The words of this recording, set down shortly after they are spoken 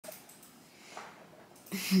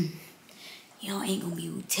Y'all ain't gonna be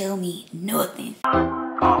able to tell me nothing.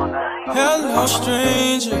 Hello,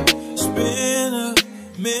 stranger. It's been a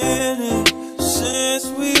minute since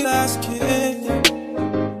we last kicked.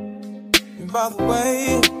 And by the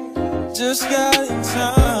way, just got in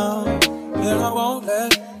town, and I won't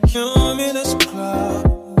let cumulus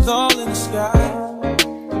clouds all in the sky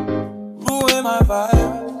ruin my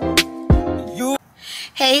vibe.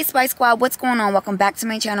 Hey Spice Squad, what's going on? Welcome back to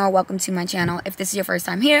my channel. Welcome to my channel. If this is your first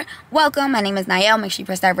time here, welcome. My name is Niall. Make sure you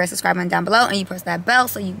press that red subscribe button down below and you press that bell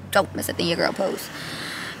so you don't miss a thing your girl posts.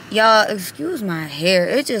 Y'all, excuse my hair.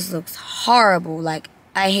 It just looks horrible. Like,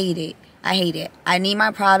 I hate it. I hate it. I need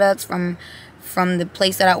my products from the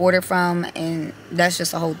place that I ordered from, and that's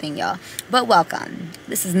just a whole thing, y'all. But welcome.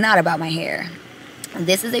 This is not about my hair.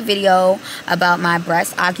 This is a video about my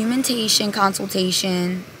breast augmentation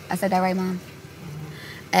consultation. I said that right, Mom?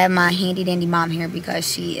 I have my handy dandy mom here because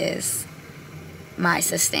she is my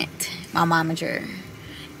assistant, my momager,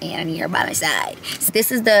 and I need her by my side. So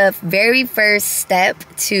this is the very first step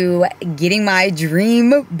to getting my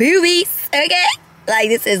dream boobies, okay? Like,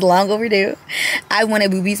 this is long overdue. I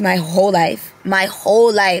wanted boobies my whole life. My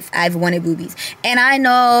whole life I've wanted boobies. And I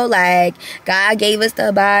know, like, God gave us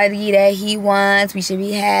the body that he wants. We should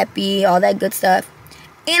be happy, all that good stuff.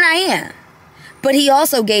 And I am. But he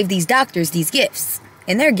also gave these doctors these gifts.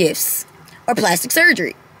 And their gifts are plastic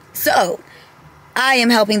surgery. So, I am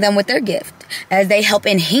helping them with their gift as they help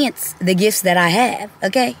enhance the gifts that I have,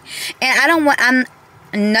 okay? And I'm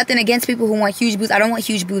nothing against people who want huge boobs. I don't want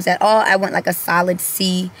huge boobs at all. I want like a solid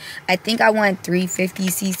C. I think I want 350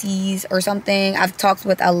 cc's or something. I've talked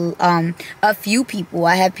with a few people.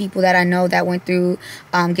 I have people that I know that went through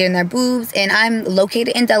getting their boobs, and I'm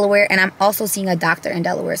located in Delaware, and I'm also seeing a doctor in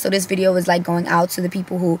Delaware. So this video is like going out to the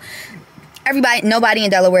people who... Nobody in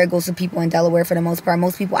Delaware goes to people in Delaware for the most part.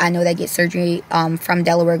 Most people I know that get surgery from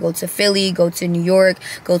Delaware go to Philly, go to New York,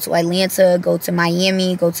 go to Atlanta, go to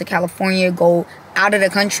Miami, go to California, go out of the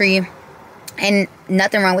country. And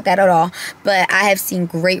nothing wrong with that at all. But I have seen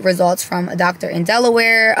great results from a doctor in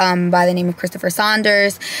Delaware by the name of Christopher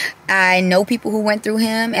Saunders. I know people who went through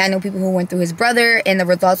him, and I know people who went through his brother, and the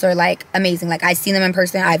results are like amazing. Like, I've seen them in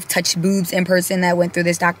person. I've touched boobs in person that went through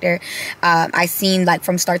this doctor. I've seen like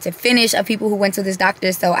from start to finish of people who went to this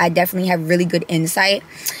doctor, so I definitely have really good insight.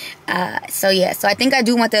 So yeah, so I think I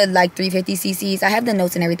do want the like 350 cc's. I have the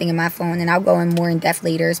notes and everything in my phone, and I'll go in more in depth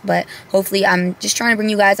later. But hopefully, I'm just trying to bring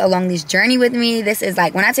you guys along this journey with me. This is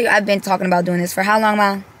like, when I tell you I've been talking about doing this for how long,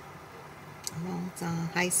 Mom? A long time.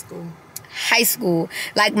 High school. High school.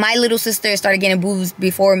 Like, my little sister started getting boobs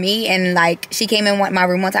before me, and like, she came in my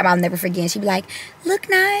room one time, I'll never forget. She'd be like, "Look,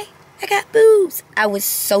 Nye, I got boobs." I was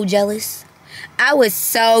so jealous. I was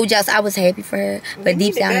so jealous. I was happy for her, but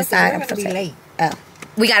deep down inside, I'm so sad. Oh,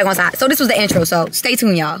 we gotta go inside. So this was the intro, so stay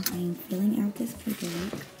tuned, y'all. I am filling out this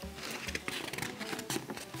paperwork.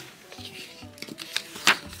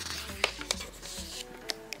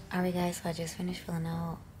 Alright guys, so I just finished filling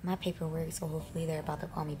out my paperwork, so hopefully they're about to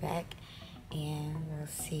call me back and we'll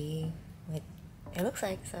see what it looks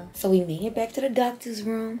like. So we made it back to the doctor's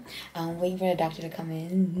room. I'm waiting for the doctor to come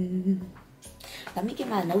in. Let me get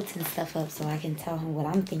my notes and stuff up so I can tell him what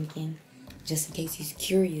I'm thinking, just in case he's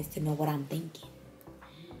curious to know what I'm thinking.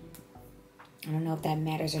 I don't know if that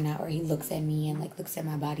matters or not, or he looks at me and like looks at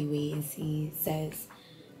my body weight and says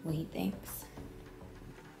what he thinks.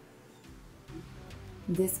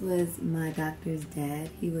 This was my doctor's dad.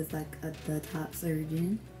 He was like the top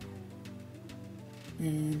surgeon.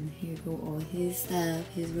 And here go all his stuff,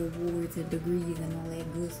 his rewards and degrees and all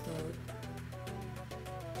that good stuff.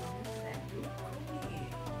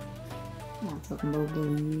 I'm not talking about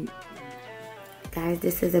bullying. Guys,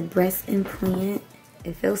 this is a breast implant.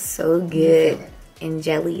 It feels so good and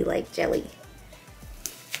jelly, like jelly.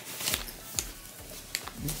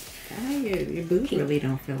 Your boobs really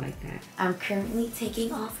don't feel like that. I'm currently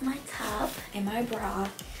taking off my top and my bra.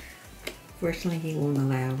 Fortunately, he won't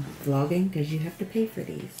allow vlogging because you have to pay for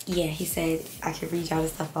these. Yeah, he said I could read y'all the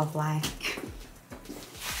stuff offline.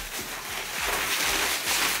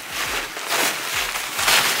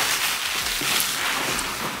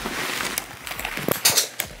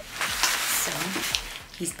 So,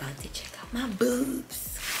 he's about to check out my boobs.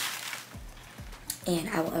 And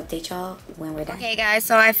I will update y'all when we're done. Okay guys,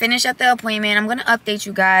 so I finished up the appointment. I'm gonna update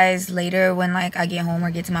you guys later when like I get home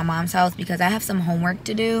or get to my mom's house because I have some homework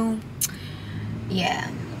to do. Yeah,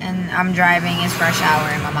 and I'm driving, it's rush hour,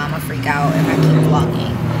 and my mom will freak out if I keep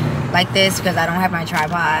vlogging like this because I don't have my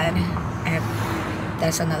tripod.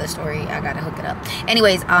 That's another story. I gotta hook it up.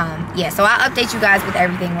 Anyways, yeah, so I'll update you guys with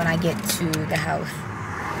everything when I get to the house.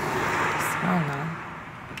 I don't know.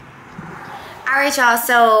 Alright y'all,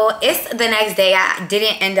 so it's the next day. I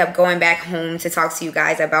didn't end up going back home to talk to you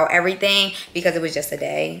guys about everything because it was just a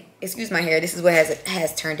day. Excuse my hair, this is what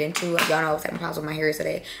has turned into. Y'all know I was having problems with my hair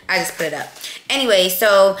today. I just put it up. Anyway,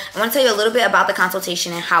 so I want to tell you a little bit about the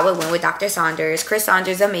consultation and how it went with Dr. Saunders. Chris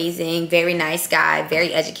Saunders, amazing, very nice guy,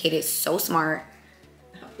 very educated, so smart.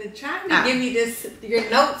 Been trying to give me your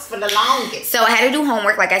notes for the longest. So I had to do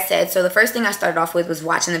homework, like I said. So the first thing I started off with was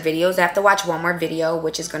watching the videos. I have to watch one more video,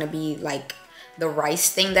 which is going to be like the rice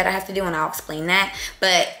thing that I have to do, and I'll explain that.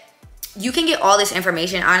 But you can get all this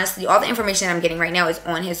information. Honestly, all the information that I'm getting right now is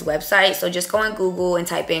on his website. So just go on Google and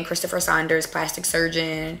type in Christopher Saunders, plastic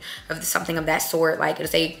surgeon, or something of that sort. Like it'll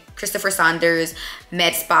say Christopher Saunders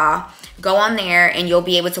Med Spa. Go on there and you'll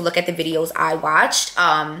be able to look at the videos I watched.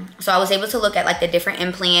 So I was able to look at like the different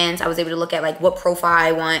implants. I was able to look at like what profile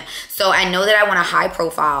I want. So I know that I want a high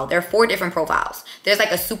profile. There are 4 different profiles. There's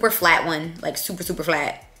like a super flat one, like super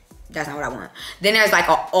flat. That's not what I want. Then there's like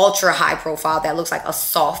an ultra high profile that looks like a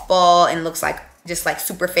softball and looks like just like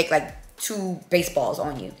super fake, like 2 baseballs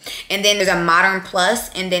on you. And then there's a modern plus,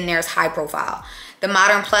 and then there's high profile. The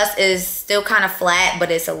modern plus is still kind of flat,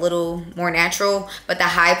 but it's a little more natural. But the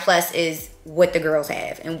high plus is what the girls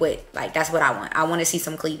have, and what, like, that's what I want. I want to see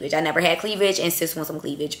some cleavage. I never had cleavage, and sis wants some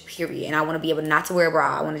cleavage, period. And I want to be able not to wear a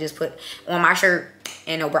bra. I want to just put on my shirt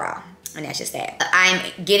and no bra. And that's just that.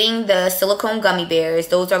 I'm getting the silicone gummy bears.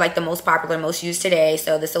 Those are like the most popular, most used today.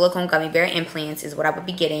 So the silicone gummy bear implants is what I would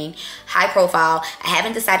be getting. High profile. I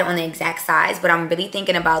haven't decided on the exact size, but I'm really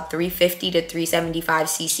thinking about 350 to 375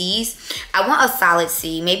 cc's. I want a solid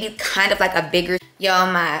C, maybe kind of like a bigger.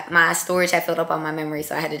 Y'all, my storage had filled up on my memory,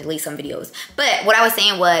 so I had to delete some videos. But what I was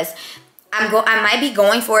saying was, I might be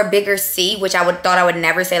going for a bigger C, which I thought I would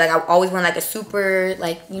never say. Like, I always want like a super,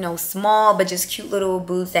 like, you know, small but just cute little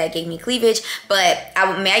boobs that gave me cleavage. But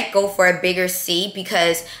I might go for a bigger C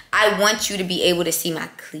because I want you to be able to see my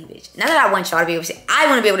cleavage. Not that I want y'all to be able to see. I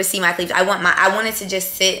want to be able to see my cleavage. I want it to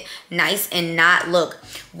just sit nice and not look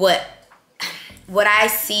what I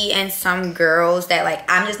see in some girls that, like,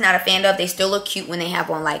 I'm just not a fan of. They still look cute when they have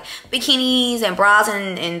on like bikinis and bras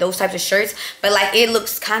and those types of shirts, but like it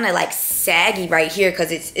looks kind of like saggy right here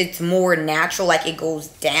because it's more natural, like it goes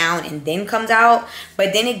down and then comes out,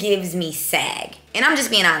 but then it gives me sag. And I'm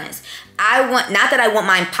just being honest, I want, not that I want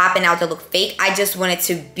mine popping out to look fake, I just want it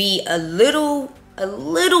to be a little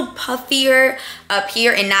puffier up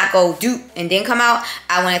here and not go doop and then come out.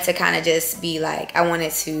 I want it to kind of just be like, I want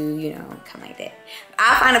it to, you know, come like that.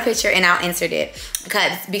 I'll find a picture and I'll insert it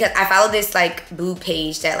because I follow this like boob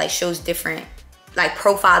page that like shows different like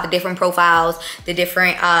the different profiles, the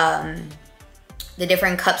different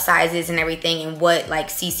cup sizes and everything, and what like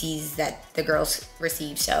cc's that the girls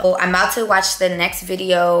receive. So I'm about to watch the next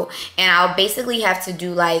video, and I'll basically have to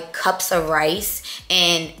do like cups of rice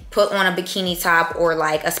and put on a bikini top or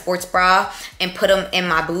like a sports bra and put them in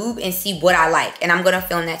my boob and see what I like. And I'm gonna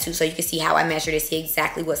film that too, so you can see how I measure to see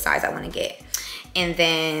exactly what size I want to get. And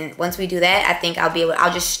then once we do that, I think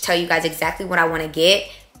I'll just tell you guys exactly what I want to get,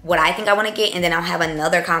 what I think I want to get, and then I'll have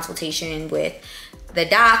another consultation with the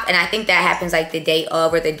doc. And I think that happens like the day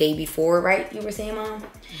of or the day before, right? You were saying, Mom?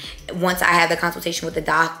 Once I have the consultation with the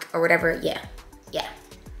doc or whatever, yeah.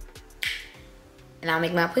 And I'll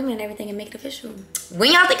make my appointment and everything and make it official.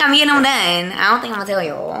 When y'all think I'm getting them done, I don't think I'm gonna tell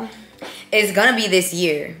y'all. It's gonna be this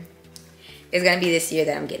year. It's gonna be this year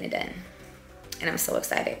that I'm getting it done. And I'm so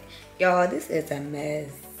excited. Y'all, this is a mess.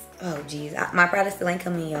 Oh, geez. My product still ain't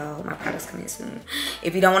coming, y'all. My product's coming soon.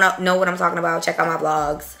 If you don't want to know what I'm talking about, check out my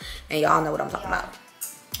vlogs. And y'all know what I'm talking about.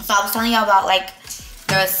 So I was telling y'all about, like,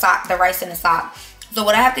 the rice and the sock. So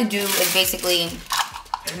what I have to do is basically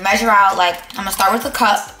measure out, like, I'm going to start with a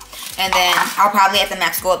cup. And then I'll probably at the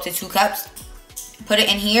max go up to 2 cups. Put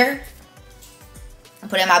it in here. And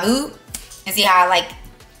put it in my boob. And see how I like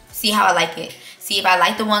it. See if I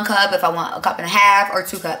like the 1 cup, if I want a 1.5 cups or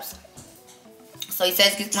 2 cups. So he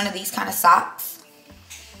says get one of these kind of socks.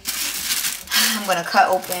 I'm gonna cut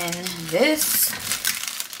open this.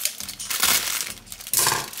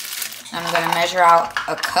 I'm gonna measure out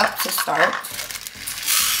a cup to start.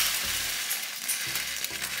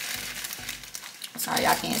 Sorry,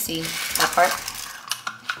 y'all can't see that part.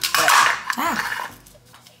 But,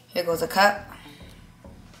 here goes a cup.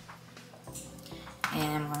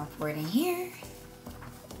 And I'm gonna pour it in here.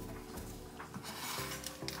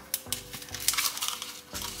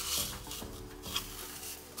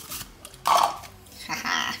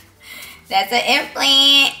 That's an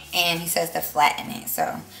implant, and he says to flatten it. So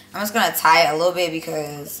I'm just gonna tie it a little bit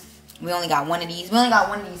because we only got one of these. We only got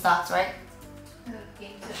one of these socks, right?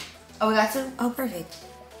 Oh, we got 2? Oh, perfect.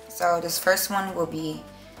 So this first one will be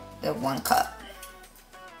the 1 cup.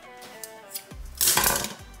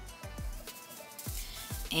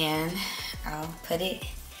 And I'll put it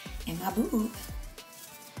in my boob.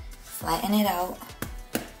 Flatten it out.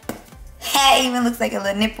 It even looks like a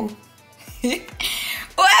little nipple.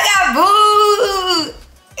 Oh, I got boobs!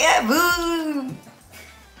 I got boobs!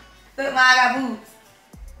 Look, Ma, I got boobs.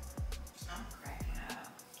 I'm cracking up.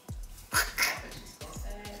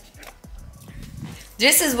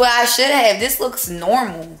 This is what I should have. This looks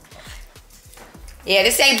normal. Yeah,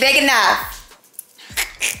 this ain't big enough.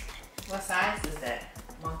 What size is that?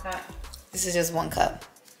 1 cup? This is just 1 cup.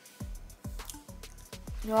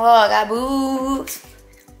 Oh, I got boobs.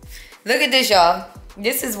 Look at this, y'all.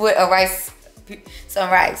 This is what a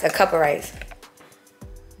cup of rice.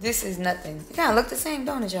 This is nothing. It kind of look the same,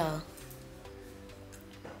 don't it, y'all?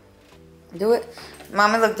 Do it.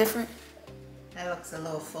 Mama, look different? That looks a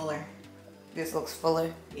little fuller. This looks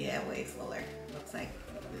fuller. Yeah, way fuller. Looks like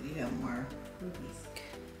you have more boobies.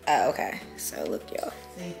 Oh, okay. So look, y'all.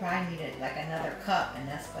 So you probably need like another cup, and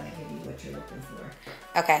that's going to give you what you're looking for.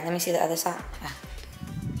 Okay, let me see the other side. Ah.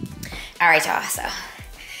 All right, y'all. So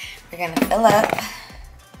we're going to fill up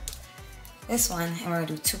this one, and we're going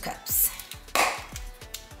to do 2 cups.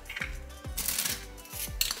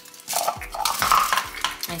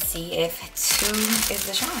 And see if 2 is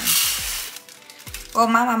the charm. Well,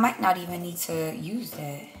 Mama might not even need to use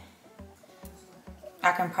that.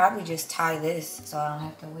 I can probably just tie this so I don't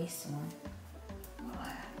have to waste one.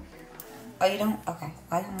 Oh, you don't? Okay.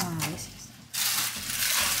 I don't want to waste this.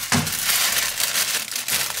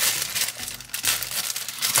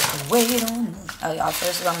 Wait on me. Oh, y'all, so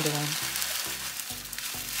this is what I'm doing.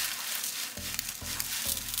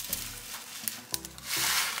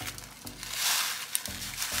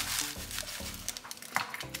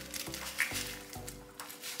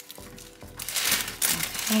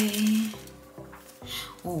 Okay.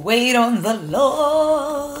 Wait on the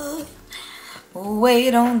Lord.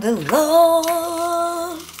 Wait on the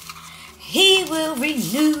Lord. He will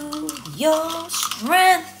renew your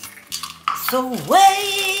strength. So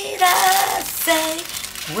wait, I say,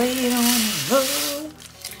 wait on the Lord.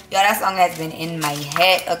 Yo, that song has been in my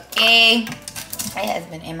head, okay? It has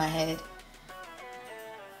been in my head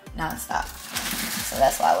non-stop. So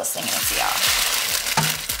that's why I was singing it to y'all.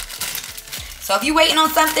 So if you're waiting on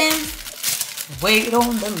something, wait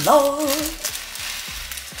on the Lord.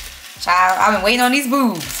 Child, I've been waiting on these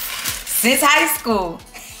boobs since high school.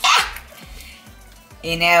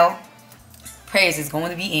 And now, prayers is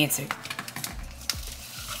going to be answered.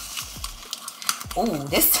 Oh,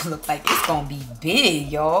 this looks like it's going to be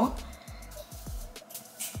big, y'all.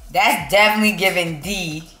 That's definitely giving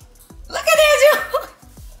D. Look at that, y'all.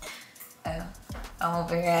 Oh, I'm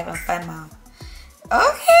over here having fun, Mom.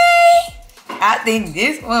 Okay. I think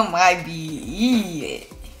this one might be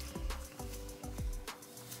it.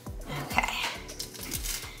 Okay.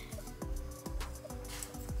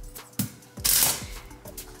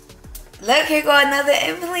 Look, here go another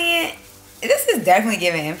implant. This is definitely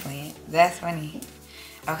giving implant. That's funny.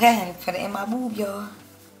 Okay, let me put it in my boob, y'all.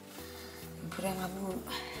 Put it in my boob.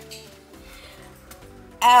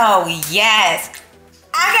 Oh, yes.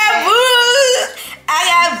 I got boobs. I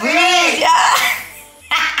got boobs, y'all.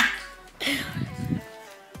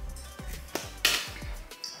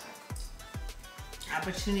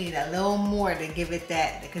 But you need a little more to give it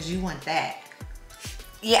that, because you want that.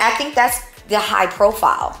 Yeah, I think that's the high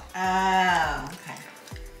profile. Oh, okay.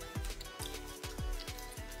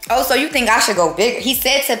 Oh, so you think I should go bigger? He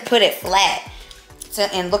said to put it flat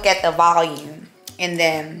and look at the volume. And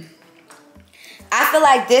then I feel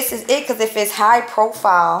like this is it, because if it's high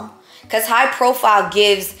profile, because high profile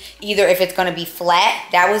gives either if it's going to be flat.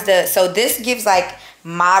 That was the, so this gives like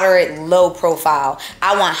moderate low profile.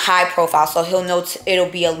 I want high profile, so he'll know it'll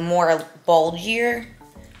be a more bulgier.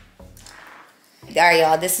 All right,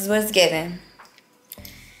 y'all, this is what it's giving.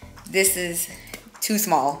 This is too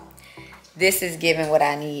small. This is giving what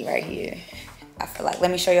I need right here. I feel like, let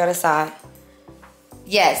me show y'all the side.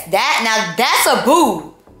 Yes, that, now that's a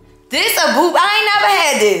boob. This a boob. I ain't never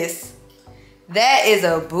had this. That is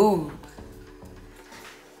a boob.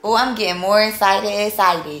 Oh, I'm getting more excited.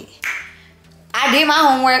 I did my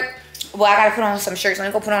homework. Well, I gotta put on some shirts. Let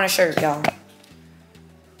me go put on a shirt, y'all.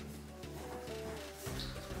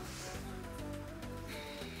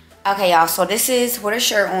 Okay, y'all. So this is with a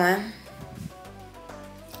shirt on.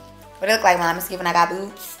 What it look like, Mom? It's giving I got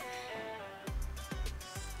boobs.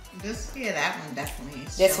 This, yeah, that one definitely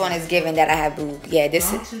is. This one is giving that I have boobs. Yeah,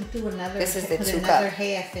 this is. Do another. This is the put 2 another cup.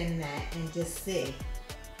 half in that and just see.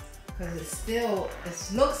 Because it's still,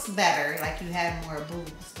 it looks better, like you have more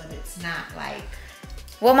boobs, but it's not like.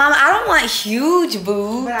 Well, Mama, I don't want huge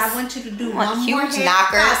boobs. But I want you to do one huge more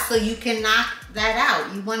knocker, so you can knock that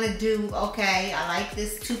out. You want to do, okay, I like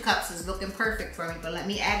this 2 cups is looking perfect for me, but let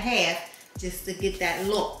me add half just to get that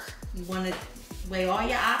look. You want to weigh all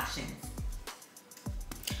your options.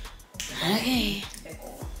 Okay.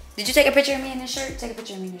 Did you take a picture of me in this shirt? Take a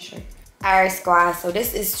picture of me in this shirt. All right, squad. So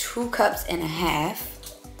this is 2.5 cups.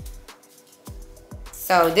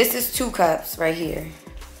 So this is 2 cups right here.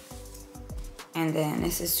 And then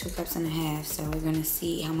this is 2.5 cups. So we're gonna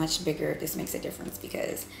see how much bigger this makes a difference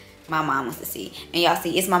because my mom wants to see. And y'all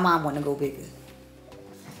see, it's my mom want to go bigger.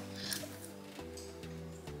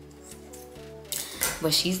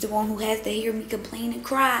 But she's the one who has to hear me complain and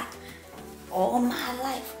cry all my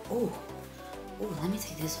life. Oh, let me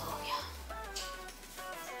take this off, y'all.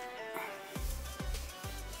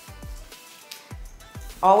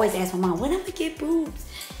 Always ask my mom, when I'm gonna get boobs?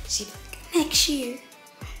 She be like, next year.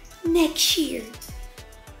 Next year.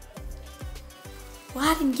 Well,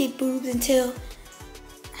 I didn't get boobs until...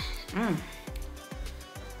 I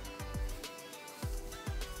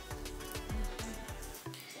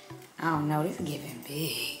don't know, this is getting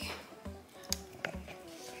big.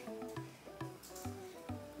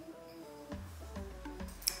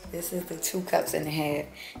 This is the 2.5 cups, and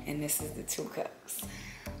this is the 2 cups.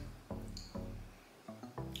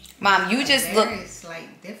 Mom, you just look... Very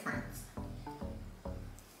slight difference.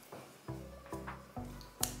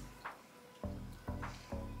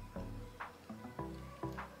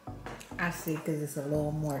 I see, because it's a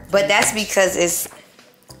little more. But that's because it's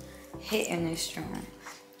hitting this strong.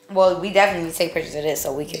 Well, we definitely need to take pictures of this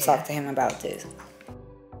so we can talk to him about this.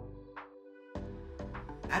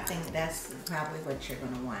 I think that's probably what you're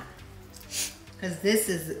gonna want. Because this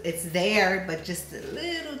is, it's there, but just a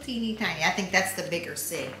little teeny tiny. I think that's the bigger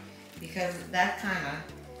C. Because that kind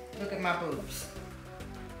of, look at my boobs.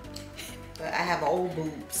 But I have old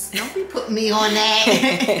boobs. Don't be putting me on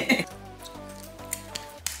that.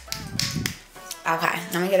 Okay,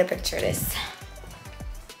 let me get a picture of this.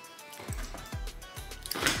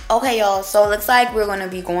 Okay, y'all, so it looks like we're gonna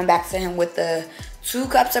be going back to him with the 2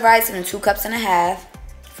 cups of rice and the 2.5 cups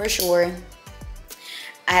for sure.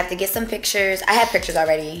 I have to get some pictures. I had pictures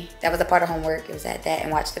already. That was a part of homework. It was at that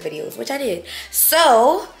and watch the videos, which I did.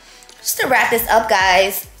 So, just to wrap this up,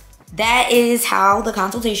 guys, that is how the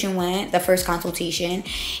consultation went, the first consultation.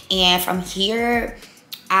 And from here,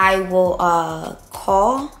 I will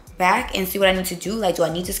call back and see what I need to do. Like, do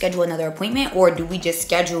I need to schedule another appointment, or do we just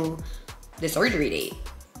schedule the surgery date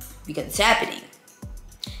because it's happening?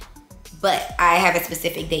 But I have a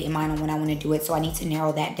specific date in mind on when I want to do it, so I need to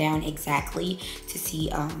narrow that down exactly to see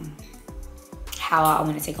how I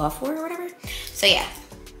want to take off for it or whatever. So yeah,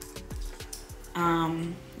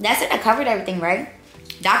 that's it. I covered everything, right?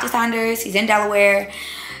 Dr. Saunders, he's in Delaware.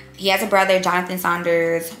 He has a brother, Jonathan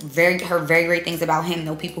Saunders. Heard very great things about him.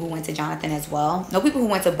 Know people who went to Jonathan as well. Know people who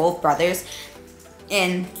went to both brothers,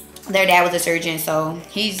 and their dad was a surgeon. So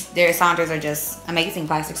their Saunders are just amazing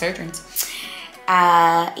plastic surgeons.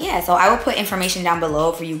 Yeah, so I will put information down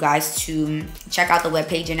below for you guys to check out the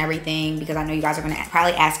webpage and everything, because I know you guys are gonna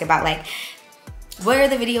probably ask about like, where are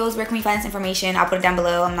the videos? Where can we find this information? I'll put it down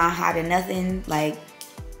below. I'm not hiding nothing. Like,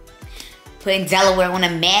 putting Delaware on a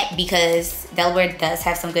map, because Delaware does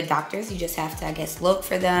have some good doctors. You just have to, I guess, look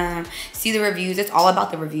for them, see the reviews. It's all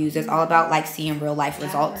about the reviews. It's all about like seeing real life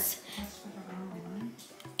results.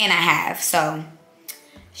 And I have, so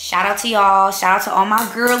shout out to y'all. Shout out to all my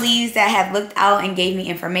girlies that have looked out and gave me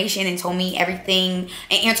information and told me everything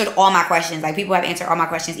and answered all my questions. Like, people have answered all my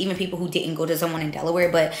questions, even people who didn't go to someone in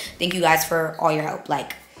Delaware. But thank you guys for all your help.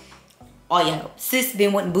 Like, all your help. Sis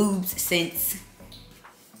been wanting boobs since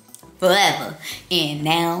forever, and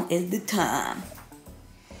now is the time.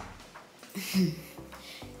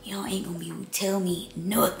 Y'all ain't gonna be able to tell me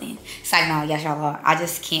nothing. It's like, no, yes, y'all are. I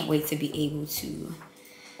just can't wait to be able to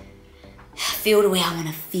feel the way I want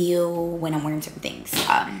to feel when I'm wearing certain things.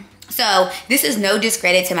 So this is no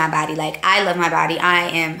discredit to my body. Like, I love my body.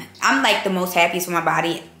 I'm like the most happiest with my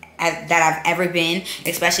body that I've ever been,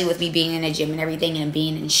 especially with me being in the gym and everything and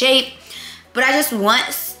being in shape. But I just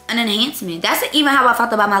want an enhancement. That's even how I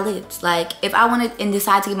felt about my lips. Like, if I wanted and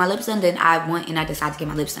decide to get my lips done, then I want and I decide to get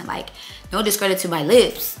my lips done. Like, no discredit to my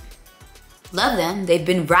lips. Love them. They've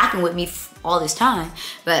been rocking with me all this time.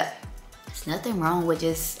 But there's nothing wrong with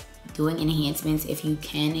just doing enhancements if you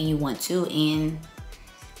can and you want to, and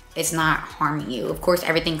it's not harming you. Of course,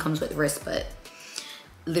 everything comes with risk, but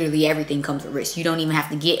literally everything comes with risk. You don't even have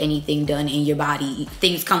to get anything done in your body.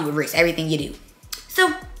 Things come with risk, everything you do.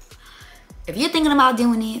 So if you're thinking about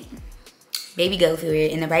doing it, baby, go for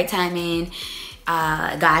it in the right timing,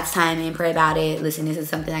 God's timing. Pray about it. Listen, this is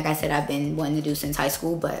something, like I said, I've been wanting to do since high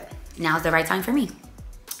school, but now's the right time for me.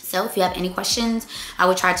 So if you have any questions, I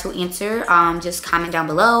will try to answer. Just comment down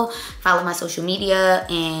below, follow my social media,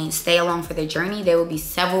 and stay along for the journey. There will be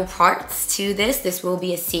several parts to this. This will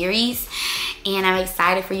be a series, and I'm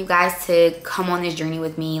excited for you guys to come on this journey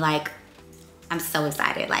with me. Like, I'm so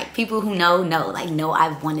excited. Like, people who know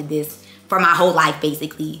I've wanted this for my whole life,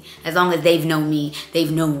 basically. As long as they've known me,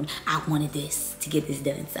 they've known I wanted this to get this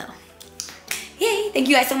done. So, yay! Thank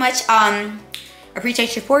you guys so much.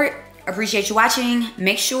 Appreciate your support. Appreciate you watching.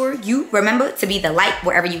 Make sure you remember to be the light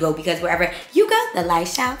wherever you go, because wherever you go, the light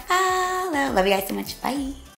shall follow. Love you guys so much. Bye.